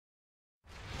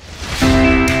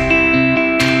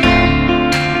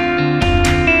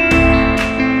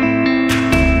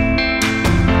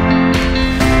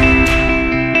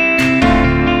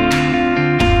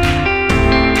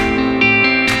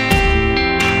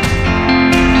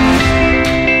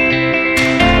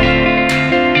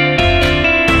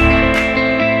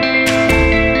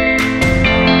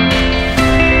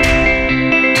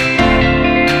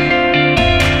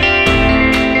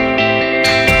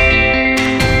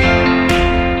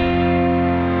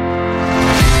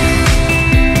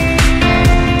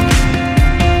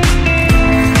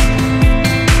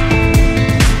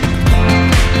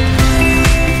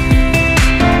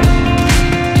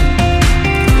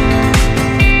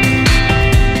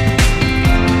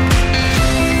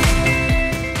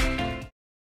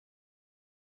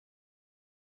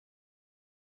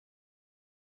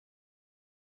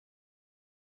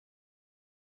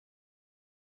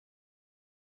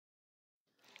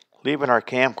Leaving our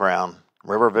campground,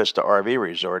 River Vista RV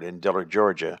Resort in Dillard,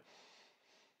 Georgia,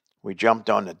 we jumped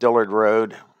on the Dillard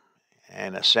Road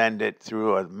and ascended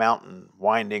through a mountain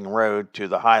winding road to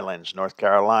the Highlands, North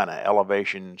Carolina,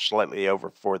 elevation slightly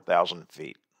over 4,000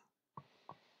 feet.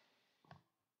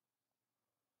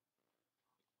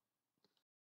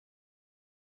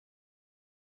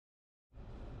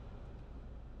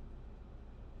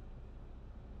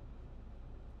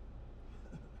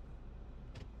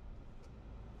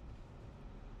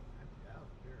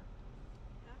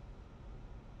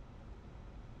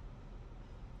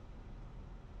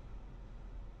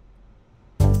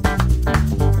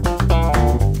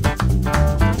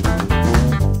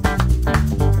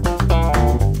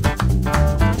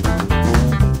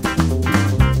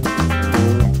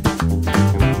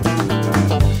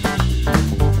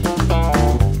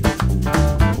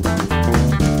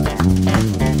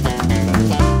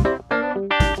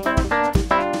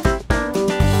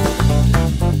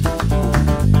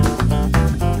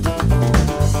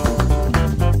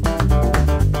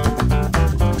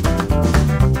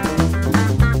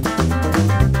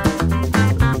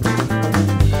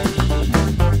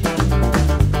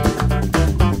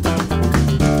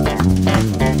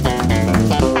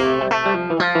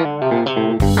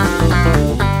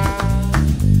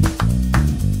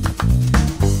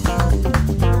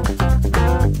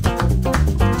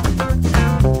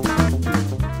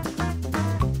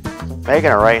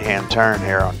 Making a right-hand turn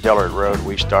here on Dillard Road,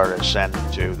 we started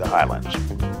ascending to the Highlands.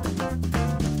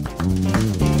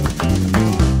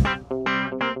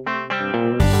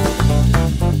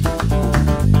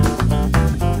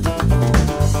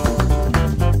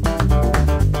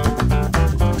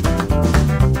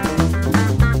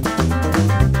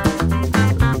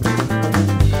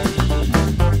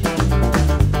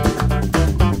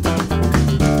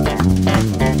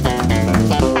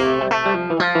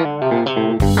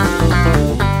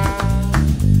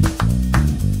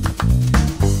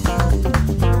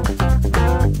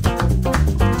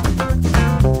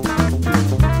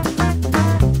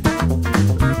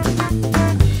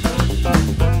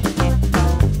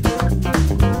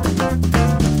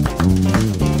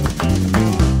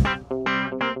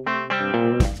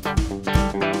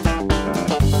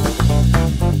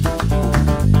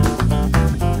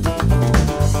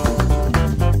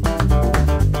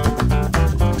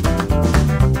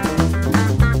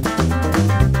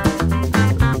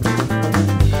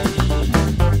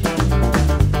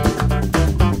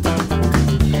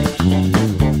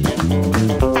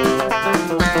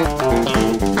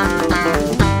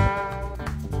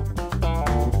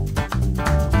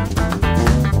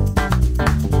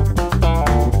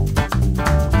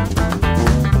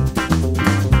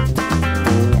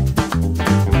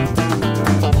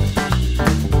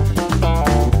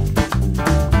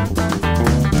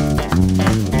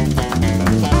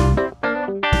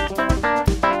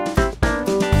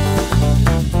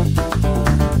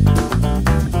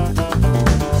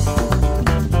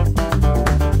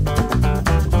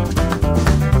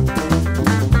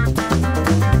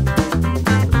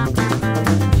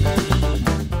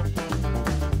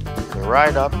 The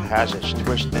ride up has its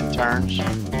twists and turns,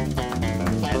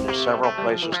 and there's several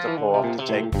places to pull up to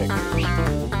take pictures.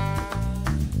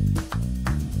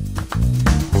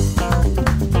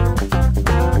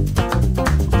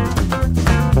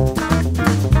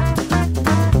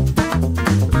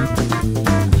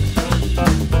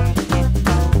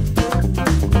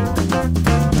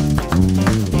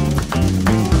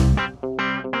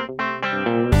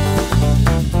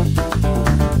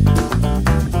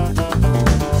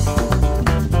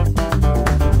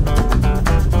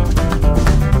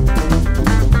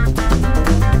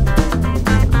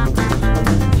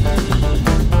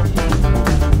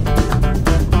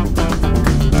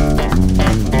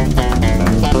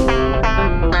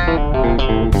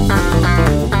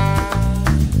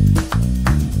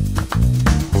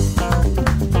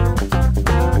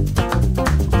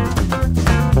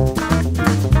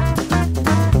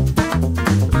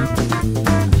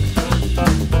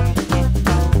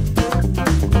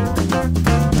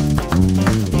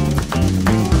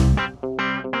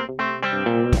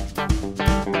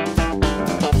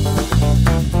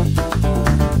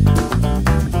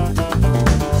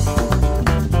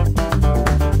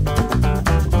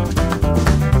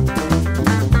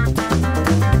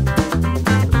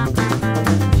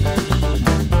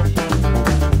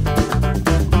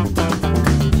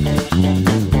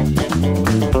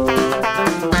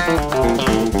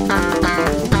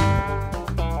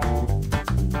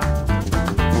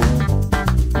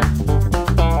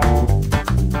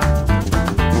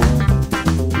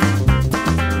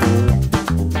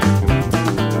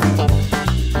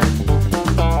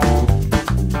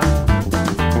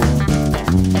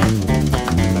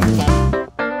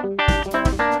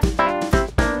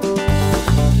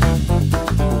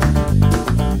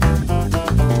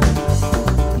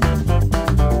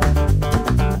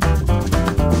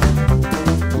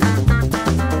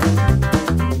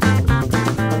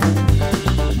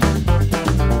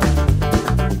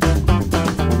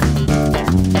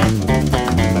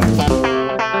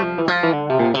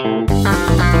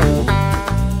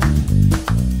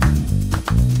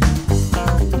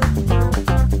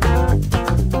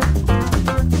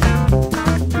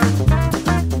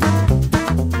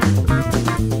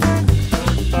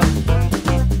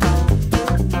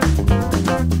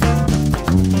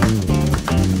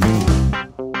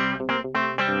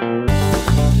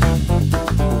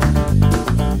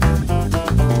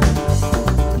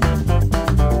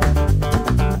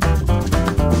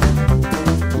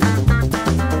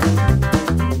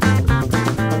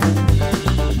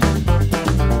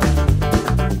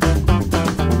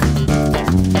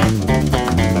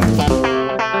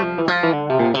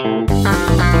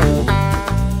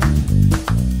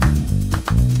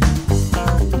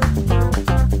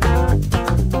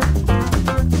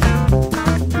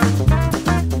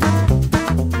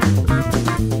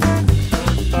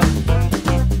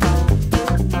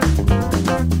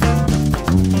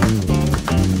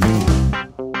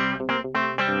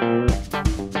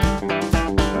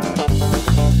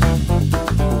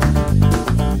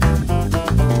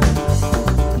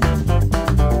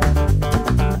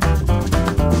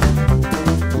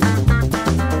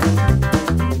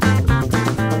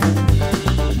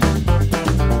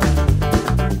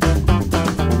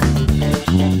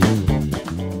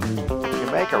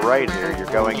 right here, you're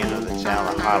going into the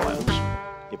town of Highlands.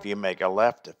 If you make a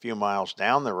left a few miles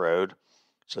down the road,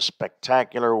 it's a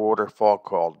spectacular waterfall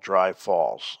called Dry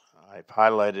Falls. I've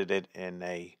highlighted it in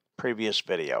a previous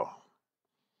video.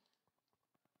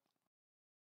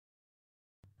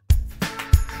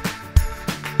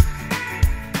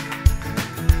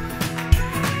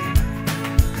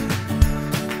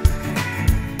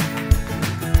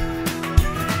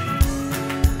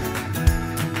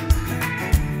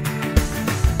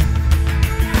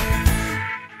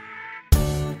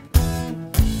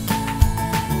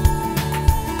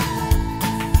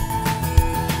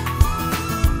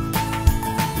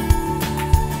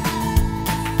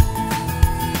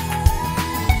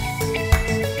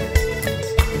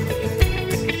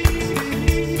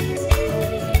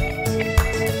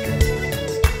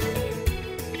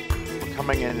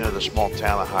 Coming into the small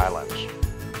town of Highlands.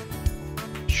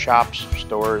 Shops,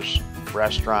 stores,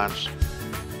 restaurants.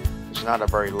 It's not a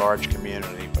very large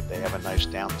community, but they have a nice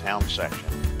downtown section.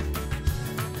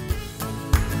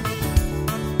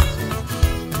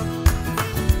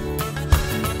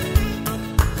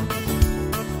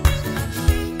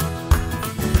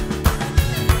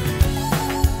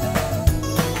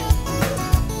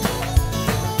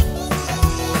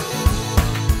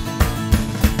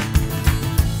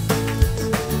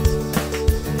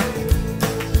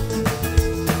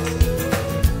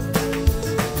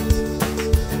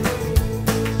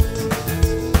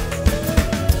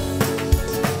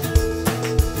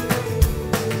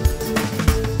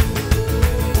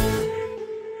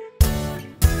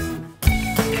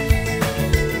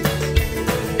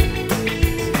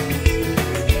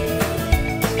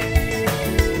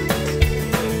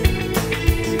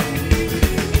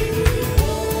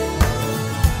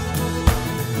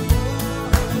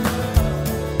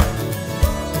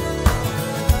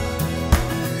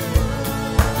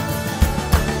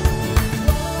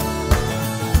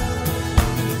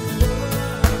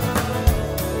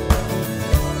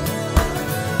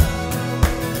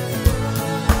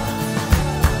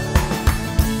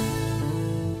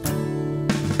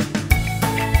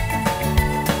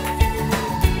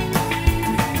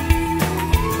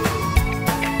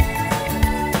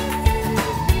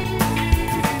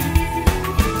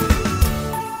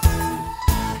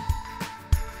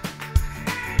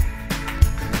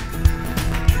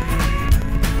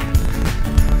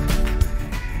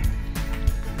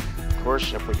 Of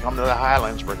course, if we come to the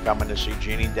Highlands, we're coming to see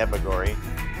Jeannie Debagori.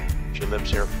 She lives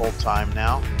here full-time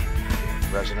now,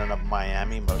 resident of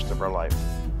Miami most of her life.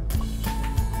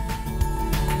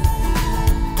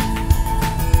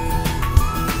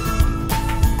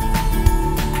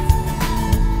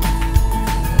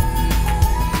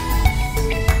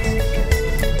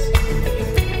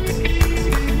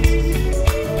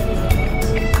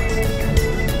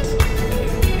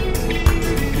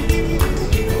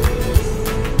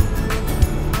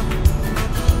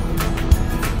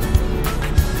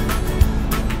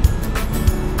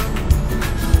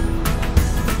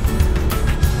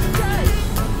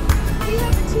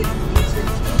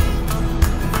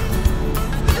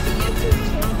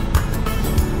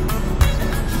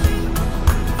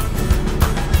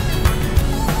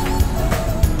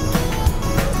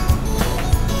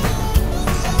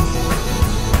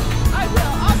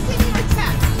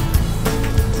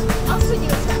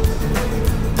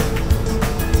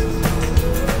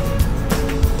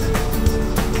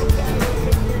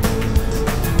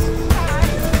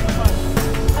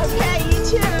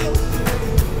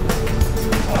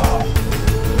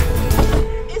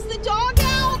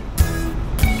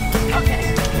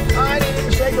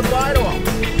 Goodbye to him.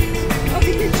 Oh,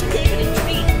 because she gave it a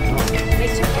treat. They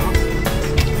took off.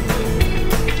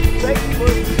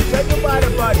 Say goodbye to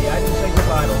Buddy. I didn't say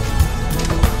goodbye to him.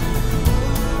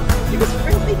 He was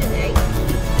friendly today.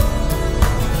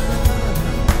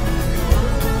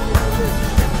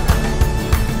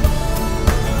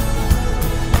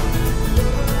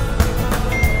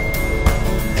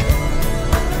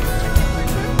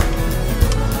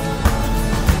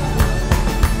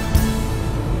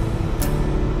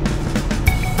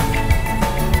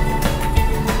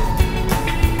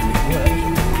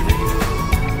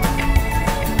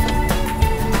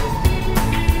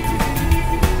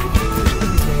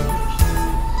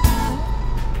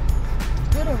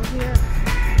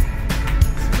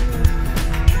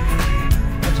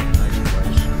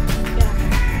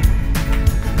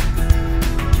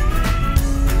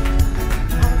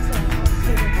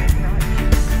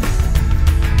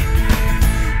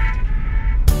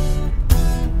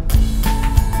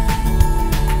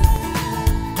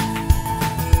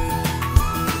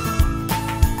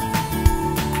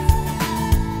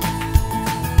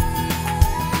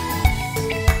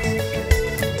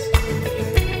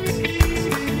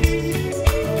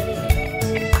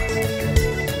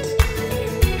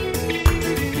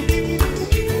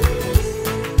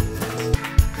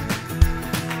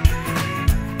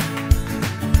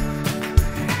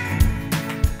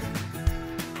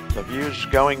 views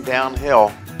going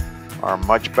downhill are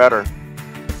much better.